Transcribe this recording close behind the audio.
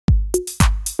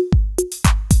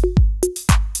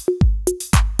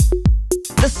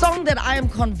The song that I am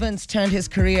convinced turned his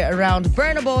career around.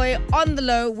 Burna Boy, On the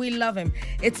Low, we love him.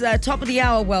 It's top of the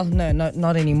hour. Well, no,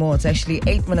 not anymore. It's actually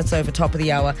 8 minutes over top of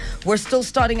the hour. We're still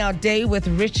starting our day with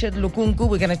Richard Lukunku.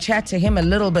 We're going to chat to him a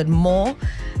little bit more.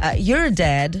 You're a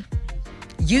dad.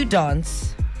 You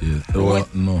dance. Yes. Well,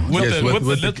 no. With yes,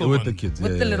 the with the kids.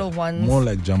 With the little ones. More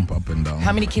like jump up and down.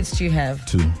 How many kids do you have?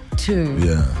 Two.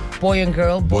 Yeah. Boy and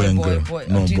girl? Boy and girl.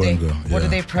 No, boy and girl. What are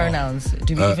their pronouns?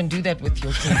 Do we even do that with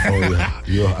your kids? Oh,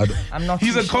 yeah. I'm not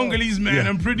He's too a sure. Congolese man. Yeah.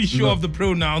 I'm pretty sure of the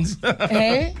pronouns.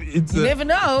 Hey? You never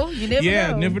know. You never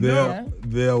know. Never know.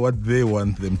 They are what they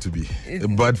want them to be.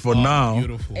 But for now,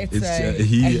 beautiful. It's a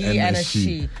he and a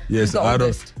she. Yes, out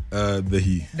of the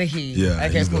he. The he. Yeah.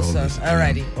 Okay, cool. So,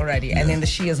 alrighty. Yeah. And then the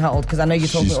she is how old? Because I know you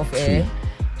told me off air.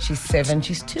 She's 7,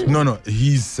 she's 2. No,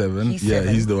 he's 7. He's 7.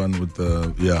 Seven. He's the one with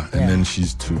the, and then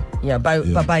she's 2. Yeah,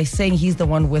 by saying he's the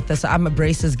one with us, I'm a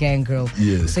braces gang girl.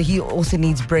 Yes. So he also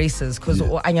needs braces because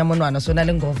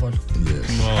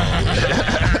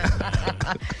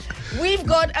We've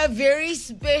got a very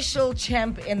special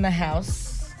champ in the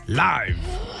house. Live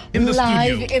in the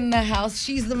Live studio. in the house.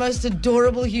 She's the most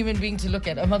adorable human being to look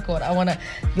at. Oh my God,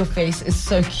 your face is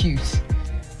so cute.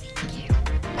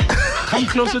 Come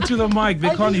closer to the mic. They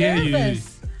can't hear you. A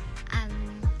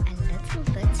little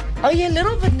bit. Oh, you're a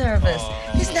little bit nervous.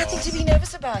 There's nothing to be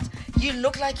nervous about. You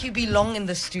look like you belong in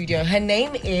the studio. Her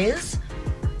name is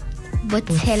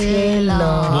Bothello.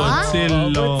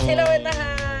 Bothello in the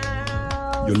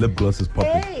house. Your lip gloss is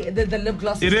popping. Hey, the lip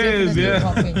gloss It is is,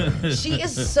 definitely yeah. popping. She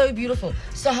is so beautiful.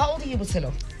 So how old are you,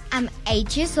 Bothello? I'm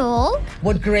 8 years old.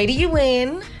 What grade are you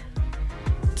in?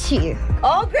 2.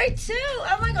 Oh, grade 2.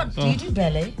 Oh my God. Do you do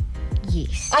ballet?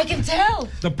 Yes. I can tell.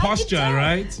 The posture,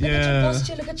 right? Look at your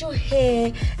posture, look at your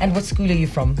hair. And what school are you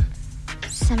from?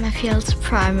 Summerfield's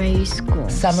Primary School.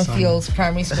 Summerfield's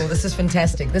Primary School. This is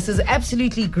fantastic. This is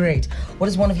absolutely great. What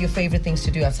is one of your favorite things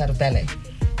to do outside of ballet?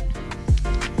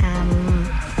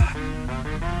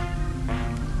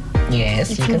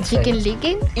 Yes, you Eating can say chicken it.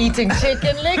 licking. Eating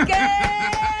chicken licking.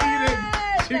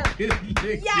 Chicken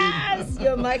licking. Yes,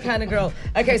 you're my kind of girl.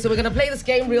 Okay, so we're going to play this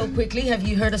game real quickly. Have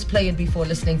you heard us play it before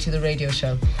listening to the radio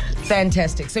show?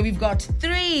 Fantastic. So we've got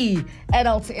 3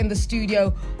 adults in the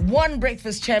studio, 1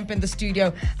 breakfast champ in the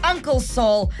studio, Uncle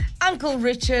Saul, Uncle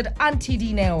Richard, Auntie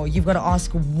Dineo. You've got to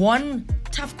ask one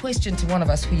tough question to one of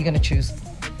us. Who are you going to choose?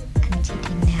 Auntie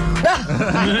Dineo.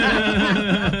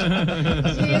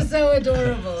 She is so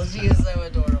adorable.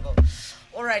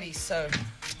 Alrighty, so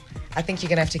I think you're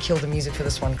going to have to kill the music for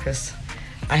this one, Chris.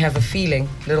 I have a feeling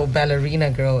little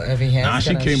ballerina girl over here. Nah,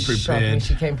 she came prepared.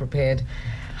 She came prepared.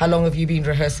 How long have you been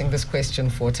rehearsing this question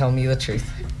for? Tell me the truth.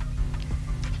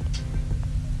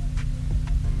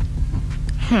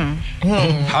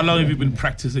 How long have you been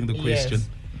practicing the question? Yes.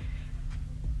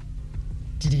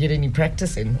 Did you get any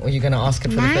practice in? Or are you going to ask it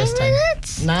for the 9 first time?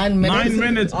 minutes. 9 minutes? 9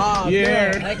 minutes. Oh,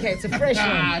 Yeah. good. Okay, it's a fresh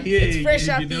one. Yeah, It's fresh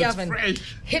you out know, the it's oven.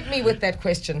 fresh. Hit me with that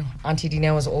question. Auntie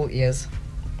Dineo is all ears.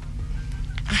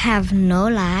 I have no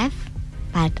life,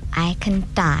 but I can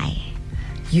die.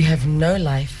 You have no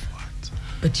life,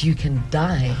 but you can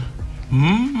die.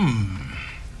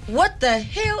 What the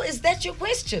hell is that your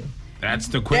question? That's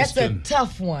the That's a question.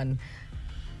 tough one.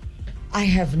 I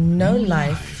have no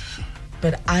life,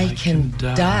 but I can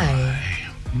die.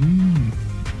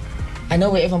 I know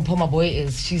where Evan Poma Boy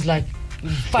is. She's like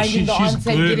finding the she's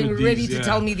answer and good getting with ready these, to yeah.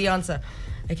 tell me the answer.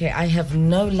 Okay, I have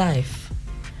no life,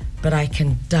 but I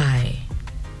can die.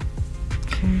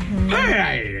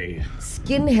 Hey.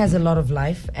 Skin has a lot of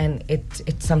life, and it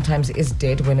sometimes is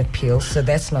dead when it peels, so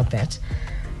that's not that.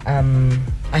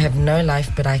 I have no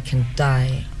life, but I can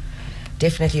die.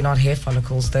 Definitely not hair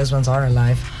follicles. Those ones are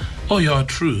alive. Oh, yeah,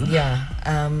 true. Yeah.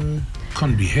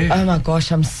 Can't be hair. Oh my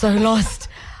gosh, I'm so lost.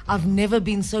 I've never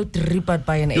been so triggered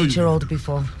by an 8-year-old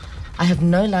before. I have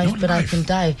no life, but I can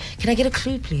die. Can I get a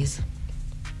clue, please?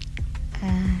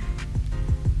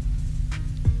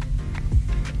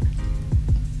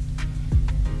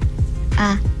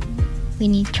 We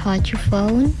need to charge your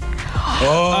phone.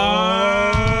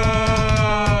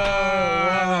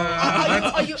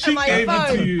 Are you, She am I gave a it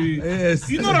to phone? you. Yes.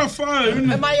 You're not a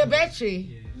phone. Am I a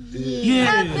battery?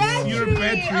 Yes, you're a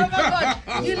battery. Oh my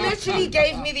God. You literally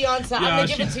gave me the answer. I'm Yeah, going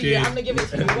to give it she to you. did. I'm going to give it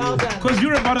to you. Well done. Because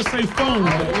you're about to say phone.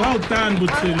 Well done, I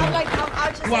Butsillo. like how I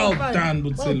just Well said phone. done,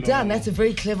 Well Butsillo. done. That's a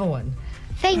very clever one.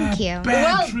 Thank you.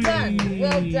 Well Battery. done.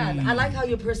 Well done. I like how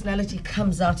your personality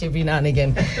comes out every now and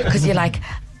again because you're like,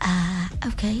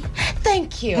 okay.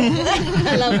 Thank you.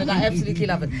 I love it. I absolutely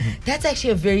love it. That's actually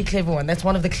a very clever one. That's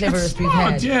one of the cleverest we've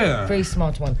smart, had. yeah. Very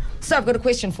smart one. So I've got a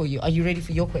question for you. Are you ready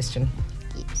for your question?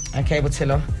 Yes. Okay,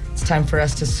 Bothello. It's time for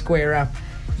us to square up.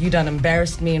 You done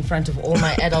embarrassed me in front of all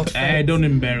my adult friends. Don't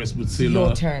embarrass Butsilo.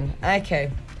 Your turn.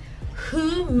 Okay.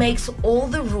 Who makes all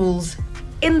the rules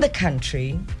in the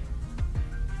country,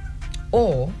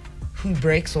 or who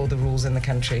breaks all the rules in the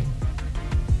country?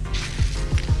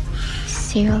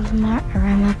 Cyril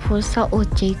Ramaphosa or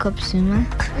Jacob Zuma?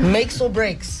 Makes or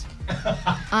breaks?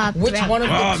 Which one of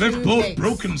the two they've both makes?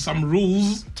 broken some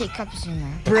rules. Jacob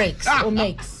Zuma. Breaks or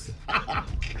makes?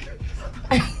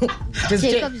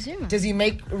 Jacob Zuma. Does he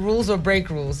make rules or break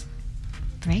rules?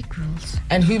 Break rules.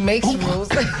 And who makes the rules?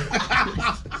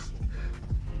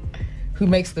 Who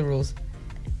makes the rules?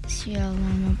 Cyril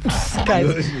Ramaphosa.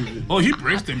 Guys, He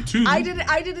breaks them too. I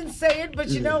didn't say it, but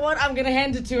you know what? I'm gonna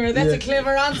hand it to her. That's a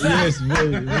clever answer. Yes,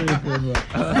 very, very clever.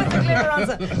 That's a clever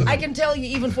answer. I can tell you,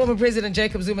 even former President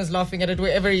Jacob Zuma is laughing at it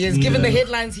wherever he is. Given the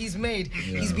headlines he's made,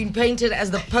 he's been painted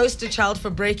as the poster child for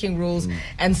breaking rules.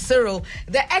 And Cyril,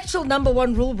 the actual number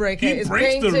one rule breaker, is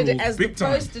painted as the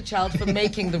poster child for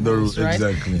making the rules, right?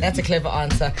 Exactly. That's a clever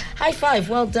answer. High five.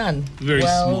 Well done. Very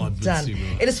well smart, done.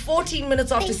 Bitsy, It is 14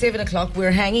 minutes after 7 o'clock.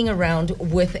 We're hanging around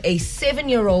with a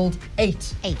 8-year-old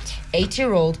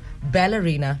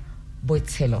ballerina,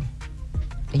 Boitselo.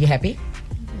 Are you happy?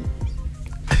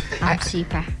 I'm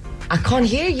super. I can't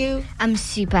hear you. I'm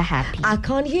super happy. I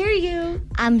can't hear you.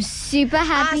 I'm super I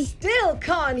happy. still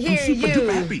can't hear Super you.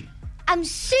 duper happy. I'm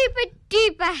super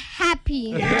duper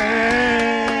happy.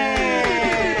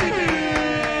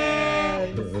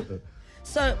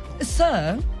 So,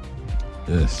 sir,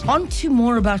 Yes. on to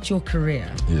more about your career,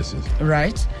 Yes, yes.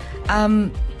 right?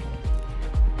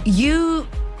 You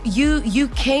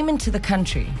came into the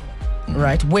country,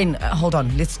 right? When? Hold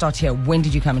on, let's start here. When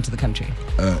did you come into the country?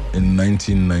 In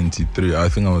 1993, I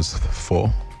think I was 4.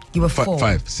 You were 4.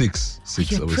 5, 6. I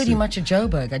You're was pretty 6. much a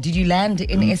Joburger. Did you land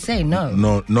in SA?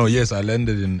 No. No, yes, I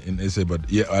landed in SA, but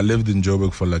yeah, I lived in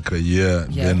Joburg for like a year.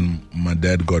 Yeah. Then my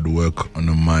dad got work on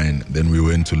a mine. Then we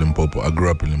went to Limpopo. I grew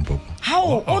up in Limpopo.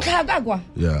 How?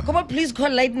 Yeah. Come on, please call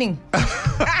lightning.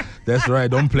 That's right.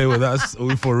 Don't play with us.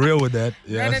 We're for real with that.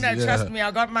 Yes, No. yeah. Trust me,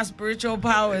 I got my spiritual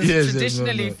powers Yes,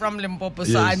 traditionally no. from Limpopo,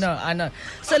 so Yes. I know.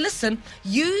 So listen,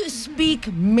 you speak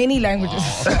many languages.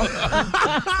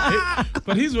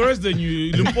 But he's worse than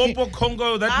you. Limpopo,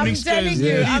 Congo, that I'm mixture telling is you,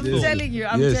 Yes, I'm yes. telling you,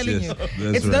 I'm Yes, telling yes. you.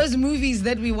 That's It's right. those movies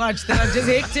that we watch that are just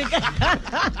hectic.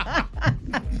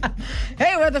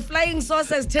 Hey, where the flying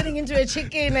saucer is turning into a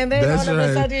chicken, and then That's all of a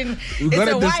right. sudden You it's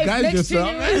gotta a wife disguise next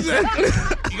yourself. to you.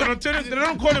 You gotta turn it. They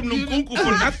don't call him Lukunku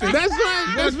for nothing. That's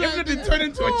right. That's right. Everything turn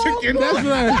into a chicken. That's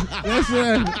right. That's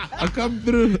right. I come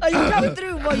through. Oh, you come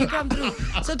through. Well, you come through.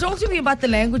 So talk to me about the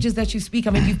languages that you speak.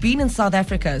 I mean, you've been in South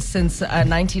Africa since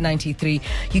 1993.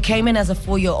 You came in as a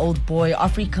 4-year-old boy.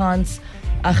 Afrikaans.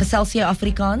 Gesels jy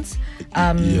Afrikaans?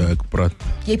 Yeah, ek praat.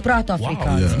 Jy praat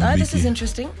Afrikaans. Yeah, This is bietjie.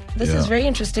 interesting. This Yeah. is very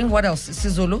interesting. What else?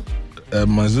 Sizulu?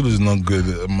 My Zulu is not good.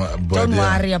 But Don't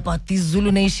yeah. worry about these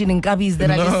Zulu Nation and Gabis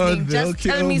that are No, listening. they'll Just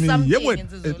tell kill me me. something Yeah, but- in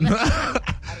Sizulu.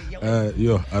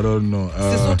 I don't know.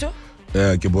 Sesotho?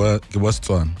 Yeah, ke bua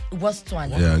Setswana. What's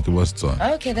Tswana? Yeah, ke bua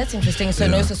Setswana. Okay, that's interesting. So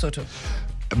no Yeah. Sesotho.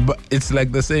 But it's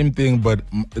like the same thing, but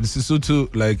Sesotho,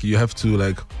 like you have to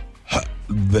like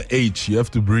the H, you have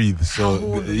to breathe. So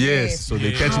Haholo, yes, yes. so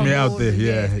they catch me out there.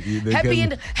 Yeah, they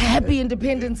Happy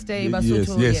Independence Day, yes,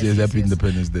 Basotho. yes, Happy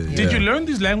Independence Day. Did you learn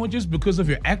these languages because of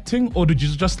your acting, or did you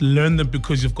just learn them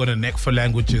because you've got a knack for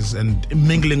languages and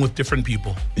mingling with different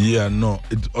people? Yeah, no.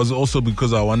 It was also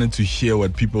because I wanted to hear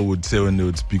what people would say when they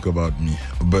would speak about me.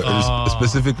 But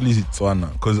specifically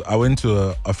Tswana, because I went to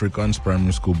a Afrikaans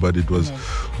primary school, but it was,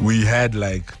 we had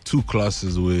like 2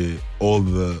 classes where all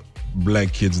the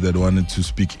black kids that wanted to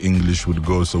speak English would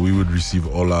go, so we would receive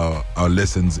all our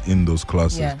lessons in those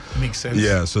classes. Yeah. Makes sense.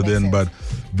 Yeah, so Makes then, sense. but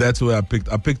that's where I picked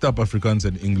up Afrikaans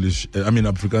and English.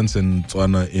 Afrikaans and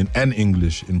Tswana and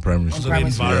English in primary school.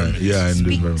 primary school. environment. Yeah, in the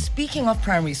environment. Speaking of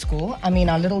primary school, I mean,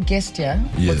 our little guest here,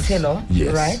 Yes. Botselo,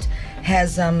 Yes. right,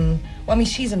 has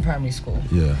she's in primary school.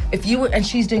 Yeah. If you were, and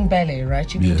she's doing ballet, right?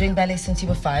 You've been Yeah. doing ballet since you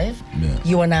were 5. Yeah.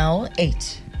 You are now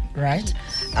 8. Right?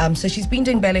 So she's been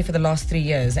doing ballet for the last 3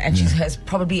 years, and she has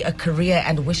probably a career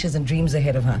and wishes and dreams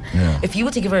ahead of her. Yeah. If you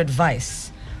were to give her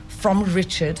advice from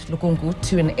Richard Lukunku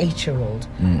to an 8-year-old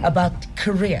about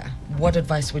career, what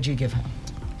advice would you give her?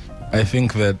 I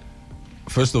think that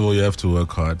first of all, you have to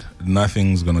work hard.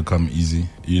 Nothing's gonna come easy.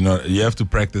 You have to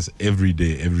practice every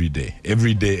day. Are you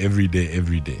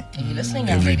listening?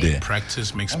 young Every lady? day.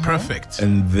 Practice makes perfect.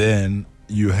 And then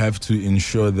you have to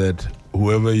ensure that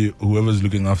whoever's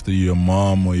looking after you, your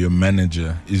mom or your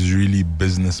manager, is really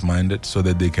business minded, so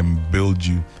that they can build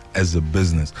you as a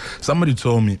business. Somebody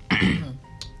told me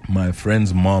my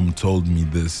friend's mom told me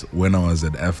this when I was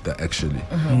at AFTA, actually,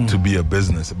 to be a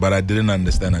business. But I didn't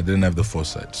understand. I didn't have the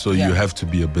foresight. So you have to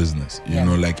be a business. You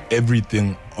know, like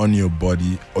everything on your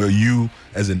body or you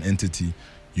as an entity,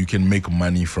 you can make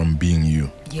money from being you,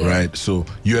 right? So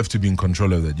you have to be in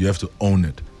control of that. You have to own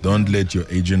it. Don't let your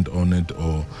agent own it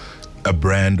or a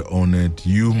brand own it.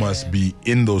 You must be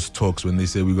in those talks when they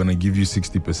say we're going to give you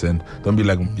 60%. Don't be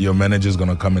like your manager's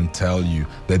going to come and tell you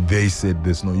that they said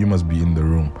this. No, you must be in the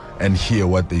room and hear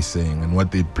what they're saying and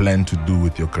what they plan to do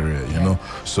with your career, you know?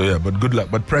 So yeah, but good luck.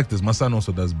 But practice. My son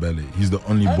also does ballet. He's the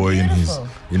only boy in his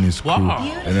crew.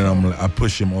 And then I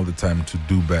push him all the time to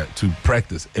to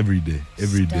practice every day.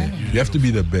 You have to be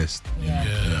the best.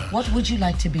 What would you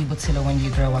like to be, Butsila, when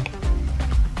you grow up?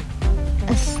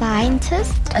 A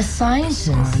scientist? A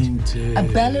scientist.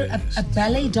 A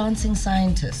ballet dancing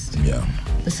scientist. Yeah.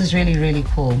 This is really, really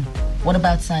cool. What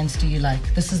about science do you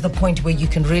like? This is the point where you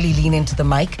can really lean into the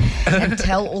mic and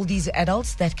tell all these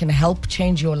adults that can help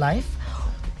change your life.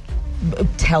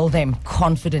 Tell them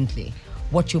confidently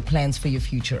what your plans for your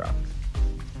future are.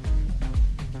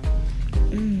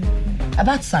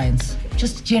 About science.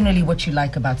 Just generally what you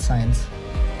like about science.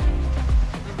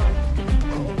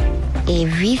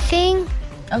 Everything?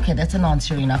 Okay, that's an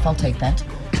answer enough. I'll take that.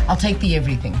 I'll take the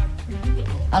everything.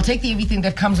 I'll take the everything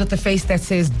that comes with the face that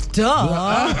says,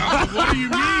 duh. What do you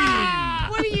mean?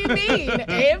 What do you mean?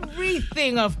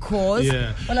 Everything, of course.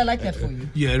 Yeah. Well, I like that for you.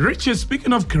 Yeah, Richard,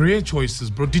 speaking of career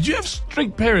choices, bro, did you have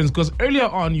strict parents? Because earlier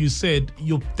on you said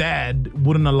your dad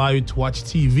wouldn't allow you to watch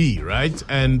TV, right?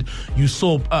 And you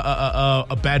saw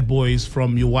Bad Boys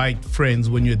from your white friends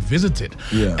when you had visited.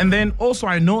 Yeah. And then also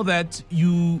I know that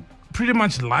you pretty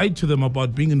much lied to them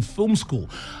about being in film school.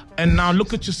 And now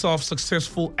look at yourself,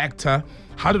 successful actor.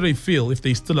 How do they feel if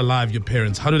they're still alive, your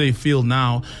parents? How do they feel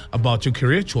now about your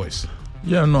career choice?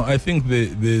 Yeah, no, I think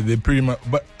they pretty much,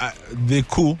 but they're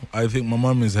cool. I think my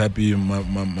mom is happy.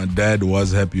 My dad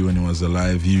was happy when he was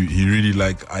alive. He really,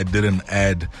 like, I did an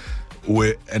ad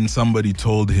and somebody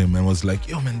told him and was like,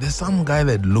 yo, man, there's some guy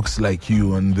that looks like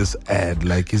you on this ad.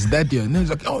 Like, is that you? And he was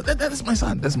like, oh, that is my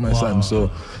son. That's my son.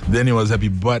 So then he was happy.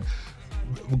 But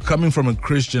coming from a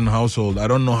Christian household, I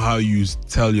don't know how you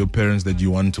tell your parents that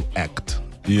you want to act,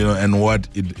 you know, and what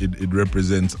it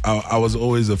represents. I was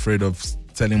always afraid of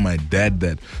telling my dad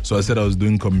that. So I said I was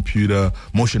doing computer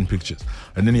motion pictures.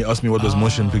 And then he asked me what was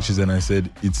motion pictures, and I said,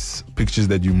 it's pictures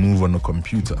that you move on a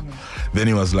computer. Then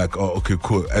he was like, oh, okay,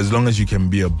 cool. As long as you can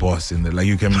be a boss in there, like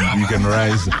you can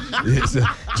rise. Yes.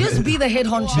 Just be the head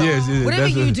honcho. Yes, whatever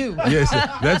you do. Yes,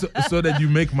 that's so that you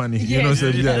make money. You know, so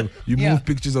you move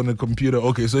pictures on a computer.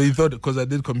 Okay, so he thought, because I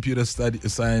did computer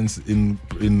science in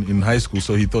high school,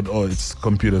 so he thought, oh, it's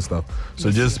computer stuff.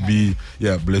 So just be,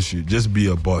 bless you, just be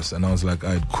a boss. And I was like, all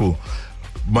right, cool.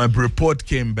 My report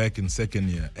came back in second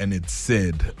year and it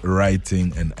said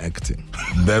writing and acting.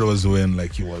 That was when,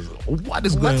 like, he was, what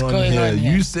is going on here?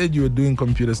 You said you were doing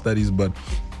computer studies, but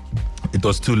it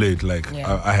was too late. Like,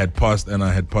 I had passed, and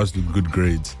I had passed with good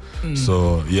grades.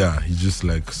 So yeah, he just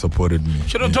like supported me.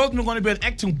 Should have told me I'm going to be an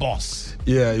acting boss.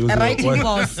 Yeah, it was a writing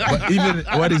boss. But even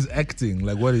what is acting?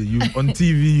 Like, what are you on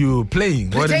TV? You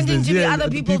playing? Pretending what is this? to be other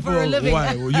people for a living.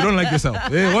 Why? You don't like yourself?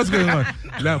 Hey, what's going on?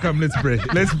 Now come, let's pray.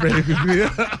 Let's pray.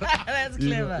 That's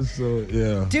clever. So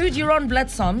yeah, dude, you're on Blood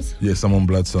Psalms. Yes, I'm on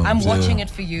Blood Psalms. I'm watching it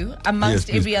for you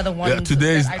amongst every other one. Yeah,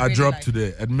 today I dropped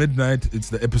today at midnight. It's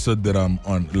the episode that I'm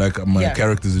on. Like, my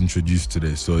character's introduced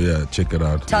today. So yeah, check it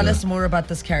out. Tell us more about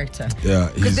this character. Yeah,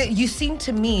 because you seem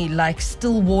to me like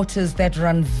still waters that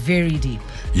run very deep.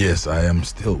 Yes, I am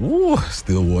still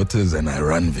waters, and I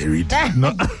run very deep.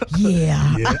 No.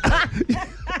 Yeah.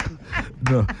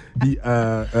 No,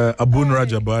 Abun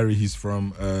Rajabari. He's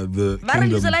from the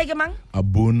kingdom.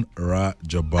 Abun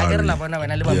Rajabari.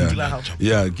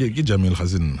 Yeah, Jamil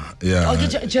Hazin. Yeah. Oh,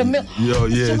 Jamil.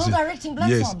 Jamil directing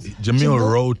Blood Psalms. Jamil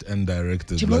wrote and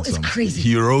directed Blood Psalms. Jamil is crazy.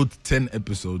 He wrote 10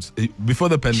 episodes. Before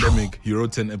the pandemic, he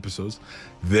wrote 10 episodes.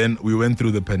 Then we went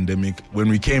through the pandemic. When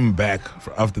we came back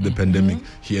after the pandemic,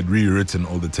 he had rewritten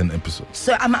all the 10 episodes.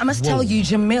 So I must tell you,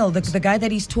 Jamil, the guy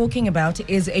that he's talking about,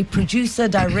 is a producer,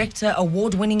 director,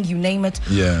 award-winning, you name it.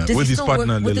 Yeah, Does with he his still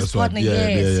partner, work with his partner?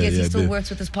 Yes, he still works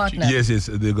with his partner. Yes,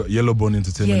 they got Yellowbone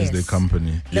Entertainment is their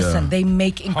company. Listen, they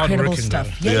make incredible stuff.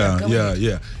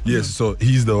 Yes, so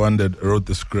he's the one that wrote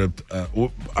the script.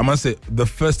 I must say, the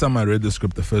first time I read the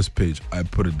script, the first page, I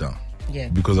put it down. Yeah.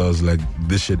 Because I was like,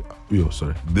 this shit.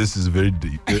 Sorry. This is very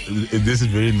deep. This is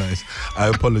very nice. I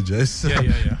apologize.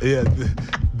 Yeah.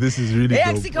 this is really Hey,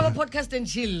 dope. actually cover podcast and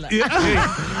chill.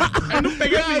 And don't pay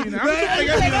me,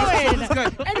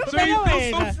 So you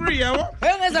feel so free, yeah?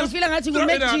 I'm feeling like you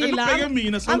make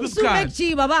I'm so make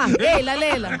chi, baba. Hey, la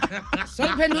lela. So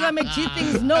Phenduka make chi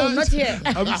things. No, not here.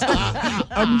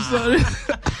 I'm sorry.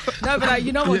 No, but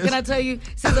you know what? Can I tell you?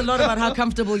 Says a lot about how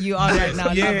comfortable you are right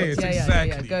now. Yes,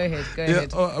 exactly. Go ahead. Yeah,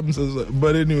 I'm so sorry.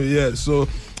 But anyway, yeah, so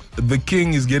the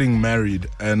king is getting married,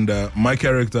 and my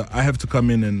character, I have to come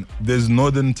in, and there's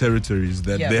northern territories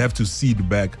that they have to cede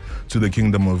back to the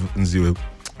kingdom of Nziwe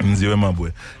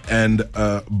Mabwe. And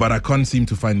but I can't seem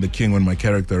to find the king when my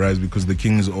character arrives, because the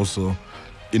king is also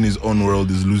in his own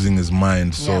world, is losing his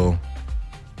mind. So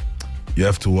you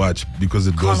have to watch, because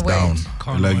it goes down.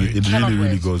 It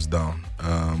really goes down.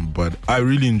 But I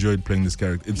really enjoyed playing this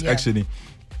character. It's actually,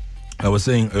 I was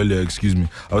saying earlier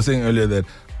that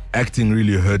acting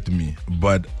really hurt me,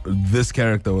 but this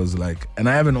character was like, and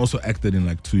I haven't also acted in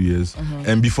like 2 years,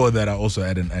 and before that I also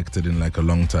hadn't acted in like a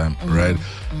long time, right?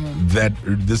 That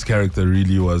this character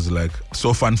really was like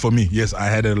so fun for me. Yes, I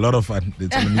had a lot of fun. We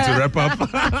need to wrap up.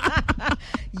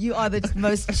 You are the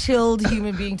most chilled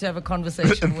human being to have a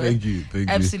conversation with. Thank you.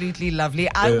 Absolutely lovely.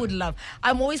 I would love,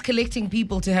 I'm always collecting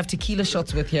people to have tequila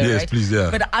shots with here, yes, right? please,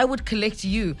 yeah. But I would collect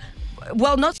you.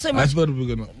 Well, not so much. I thought we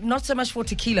were gonna. Not so much for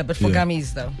tequila, but for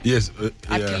gummies, though. Yes,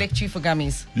 I'd collect you for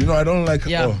gummies. You know, I don't like.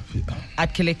 Yeah. Oh,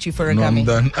 I'd collect you for a no, gummy. I'm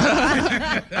done.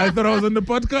 I thought I was on the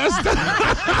podcast.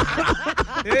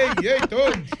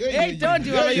 Don't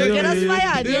you? You'll get us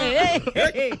fired.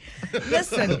 Hey.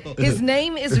 Listen, his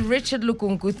name is Richard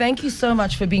Lukunku. Thank you so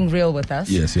much for being real with us.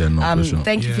 Yes, for sure.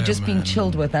 Thank you for just being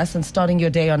chilled with us and starting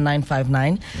your day on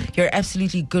 959. You're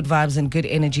absolutely good vibes and good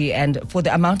energy. And for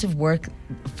the amount of work,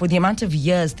 for the amount of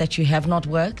years that you have not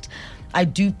worked, I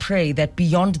do pray that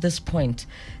beyond this point,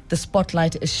 the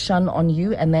spotlight is shone on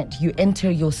you, and that you enter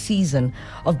your season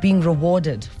of being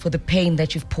rewarded for the pain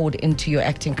that you've poured into your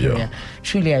acting career.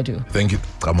 Truly, I do. Thank you.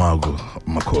 Kamago,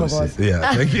 Makosi.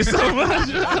 Yeah, thank you so much.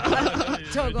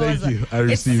 Thank you. I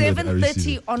received It's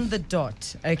 7:30 on the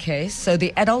dot. Okay, so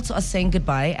the adults are saying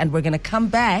goodbye, and we're going to come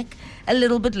back a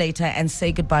little bit later and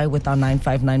say goodbye with our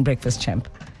 959 breakfast champ.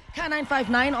 Car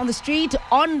 959 on the street,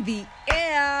 on the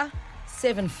air.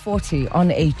 7:40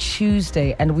 on a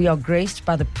Tuesday, and we are graced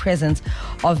by the presence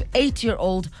of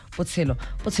 8-year-old Botselo.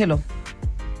 Botselo,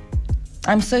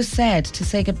 I'm so sad to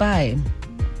say goodbye.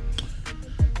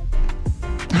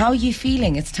 How are you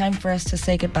feeling? It's time for us to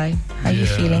say goodbye. How are you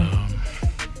feeling?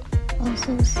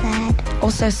 Also sad.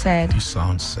 Also sad. You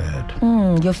sound sad.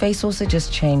 Your face also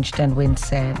just changed and went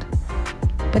sad.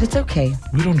 But it's okay.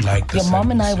 We don't like this. Your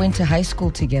mom and I went to high school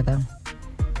together.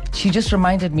 She just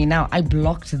reminded me now. I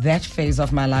blocked that phase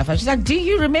of my life. I was just like, do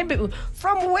you remember?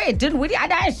 From where? Didn't we?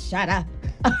 Shut up.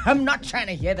 I'm not trying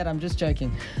to hear that. I'm just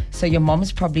joking. So your mom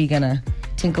is probably going to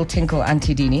tinkle, tinkle,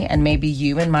 Auntie Dini, and maybe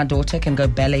you and my daughter can go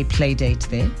ballet play date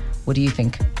there. What do you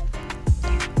think?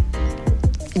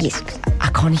 Yes. I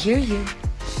can't hear you.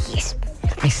 Yes.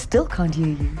 I still can't hear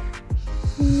you.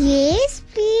 Yes,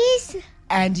 please.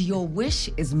 And your wish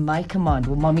is my command.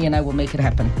 Well, mommy and I will make it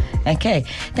happen. Okay.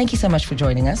 Thank you so much for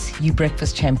joining us. You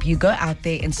breakfast champ. You go out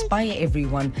there, inspire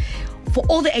everyone. For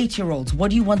all the 8-year-olds, what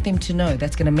do you want them to know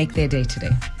that's going to make their day today?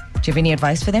 Do you have any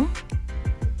advice for them?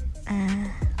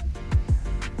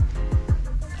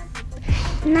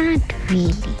 Not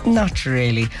really. Not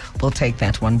really. We'll take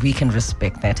that one. We can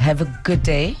respect that. Have a good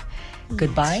day.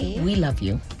 Goodbye. too. We love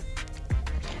you.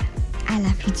 I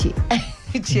love you too.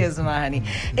 Cheers, my honey.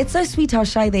 It's so sweet how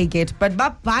shy they get, but I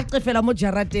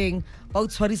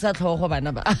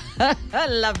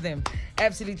love them.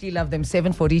 Absolutely love them.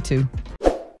 7:42.